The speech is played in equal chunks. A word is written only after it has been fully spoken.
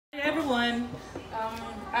Hi everyone!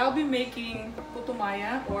 I'll be making puto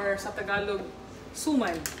maya or sa Tagalog,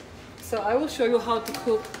 suman. So I will show you how to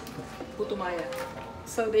cook puto maya.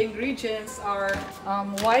 So the ingredients are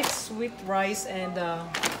white sweet rice and the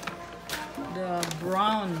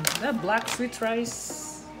black sweet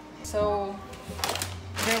rice. So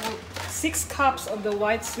there will 6 cups of the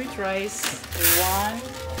white sweet rice. 1,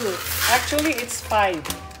 2. Actually, it's 5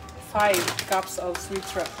 cups of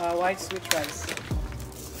white sweet rice.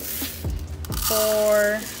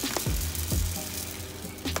 4,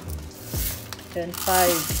 then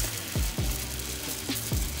 5.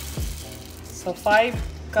 So 5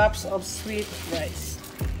 cups of sweet rice.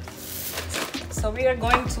 So we are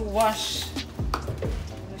going to wash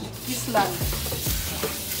islan.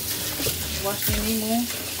 Wash nimo.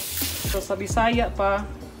 So sa Bisaya pa,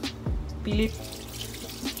 pilit.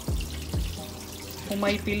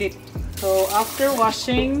 Humay pilit. So after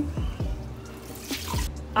washing,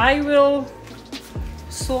 I will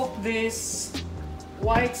soak this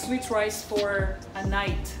white sweet rice for a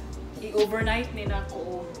night. I-overnight nina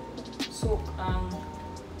ko soak ang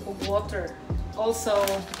water. Also,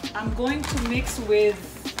 I'm going to mix with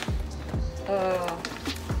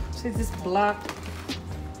this black,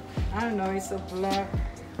 I don't know, it's a black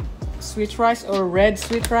sweet rice or red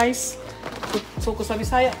sweet rice. So kung sa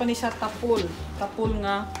Bisaya pa ni siya tapul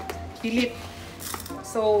nga pilit.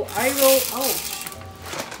 So I will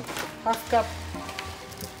half cup.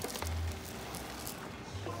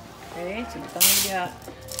 Okay, so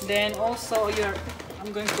then also I'm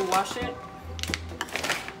going to wash it.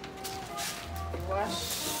 Wash.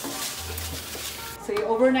 So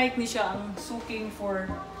overnight ni siya ang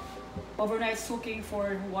overnight soaking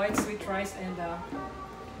for white sweet rice and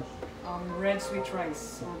red sweet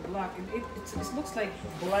rice or black. It looks like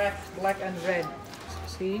black and red.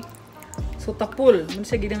 See? So tapul, mun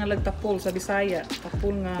siya gidangalag tapul sa Bisaya,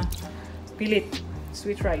 tapul nga pilit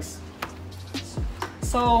sweet rice.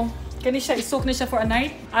 So kani siya isok na siya for a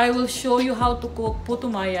night. I will show you how to cook puto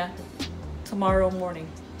maya tomorrow morning.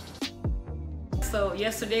 So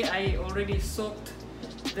yesterday I already soaked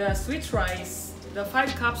the sweet rice, the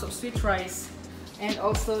 5 cups of sweet rice, and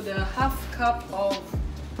also the half cup of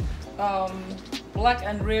black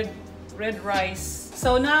and red rice.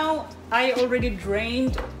 So now I already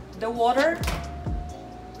drained the water,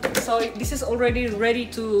 so this is already ready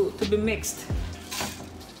to be mixed.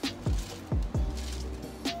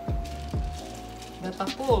 The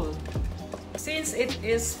tapul, since it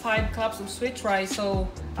is 5 cups of sweet rice, so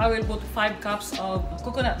I will put 5 cups of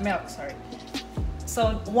coconut milk. Sorry.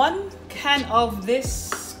 So 1 can of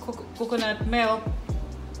this coconut milk,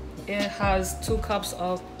 it has 2 cups.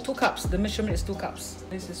 The measurement is 2 cups.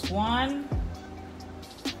 This is 1,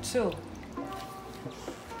 2.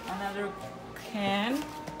 Another can,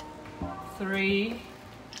 3,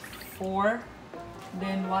 4,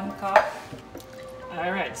 then 1 cup.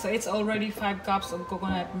 Alright, so it's already 5 cups of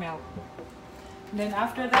coconut milk. Then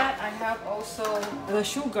after that, I have also the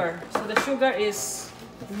sugar. So the sugar is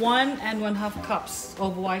 1 1/2 cups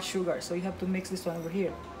of white sugar. So you have to mix this one over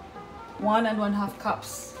here. 1 1/2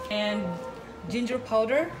 cups. And ginger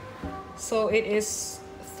powder. So it is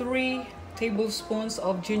 3 tablespoons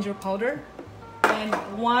of ginger powder. And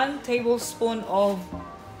 1 tablespoon of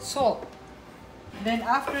salt. Then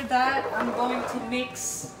after that, I'm going to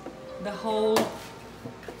mix the whole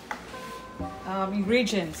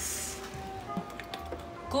ingredients.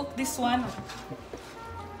 Cook this one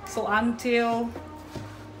so until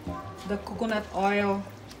the coconut oil,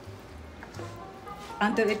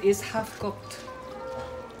 until it is half cooked.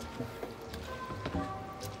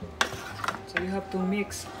 So you have to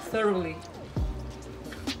mix thoroughly.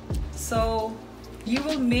 So you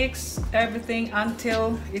will mix everything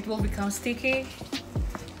until it will become sticky.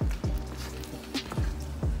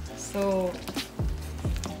 So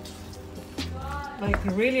like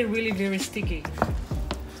really very sticky.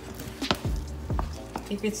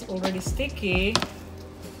 If it's already sticky,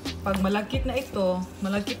 pag malagkit na ito,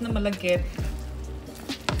 malagkit,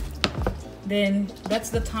 then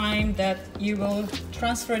that's the time that you will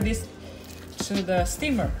transfer this to the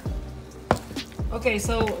steamer. Okay,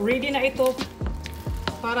 so ready na ito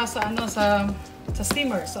para sa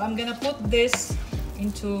steamer. So I'm gonna put this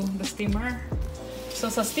into the steamer. So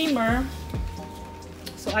sa steamer,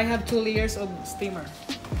 so I have 2 layers of steamer.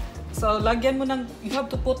 So lagyan mo ng, you have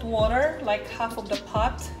to put water like half of the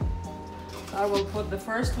pot. So I will put the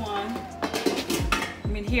first one, I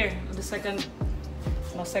mean here, the second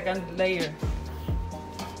layer.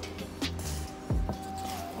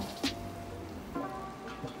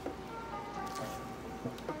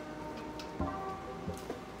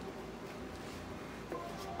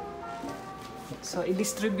 So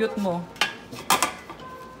i-distribute mo.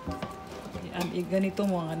 Yan, ganito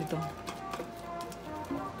mo, ganito.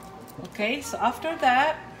 Okay, so after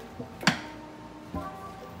that,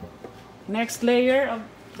 next layer of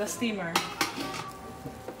the steamer.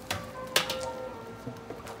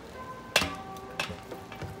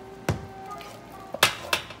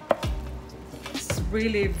 It's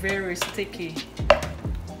really very sticky.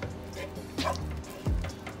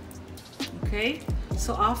 Okay,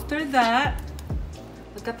 so after that,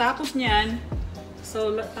 pagkatapos niyan,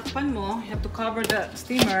 so takpan mo, you have to cover the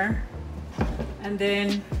steamer and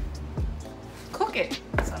then cook it.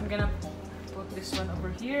 So I'm gonna put this one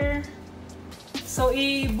over here. So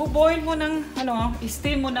i-boil mo ng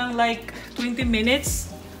i-steam mo ng like 20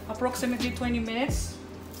 minutes, approximately 20 minutes.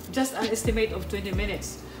 Just an estimate of 20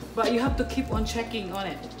 minutes. But you have to keep on checking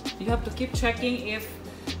on it. You have to keep checking if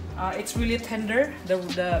it's really tender,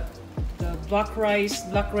 the black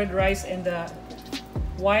red rice and the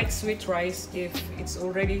white sweet rice, if it's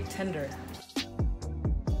already tender.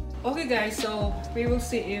 Okay guys, so we will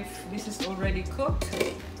see if this is already cooked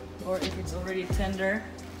or if it's already tender.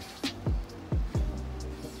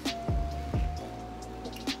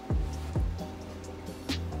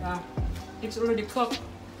 It's already cooked.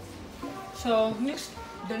 So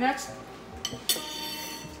the next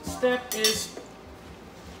step is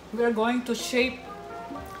we are going to shape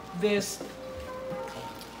this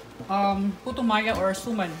puto maya or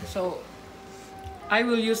suman. So I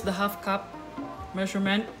will use the half cup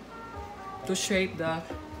measurement to shape the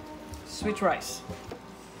sweet rice.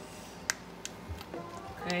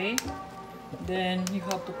 Okay, then you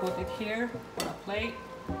have to put it here on a plate.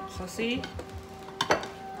 So see,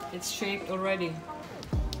 it's shaped already.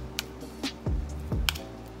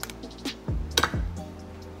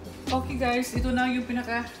 Okay guys, ito na yung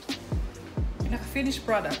pinaka finished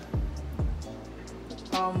product.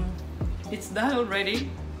 It's done already.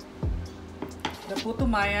 The puto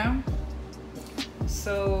maya,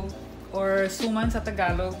 so or suman sa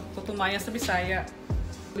Tagalog, puto maya sa Bisaya.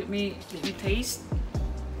 Let me taste.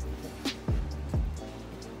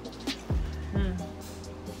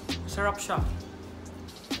 Sarap siya.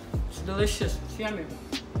 It's delicious. It's yummy.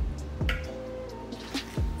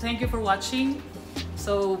 Thank you for watching.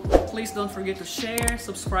 So please don't forget to share,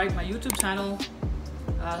 subscribe my YouTube channel,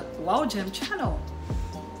 Wow Gem channel.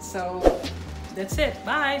 So that's it.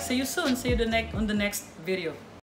 Bye. See you soon. See you on the next video.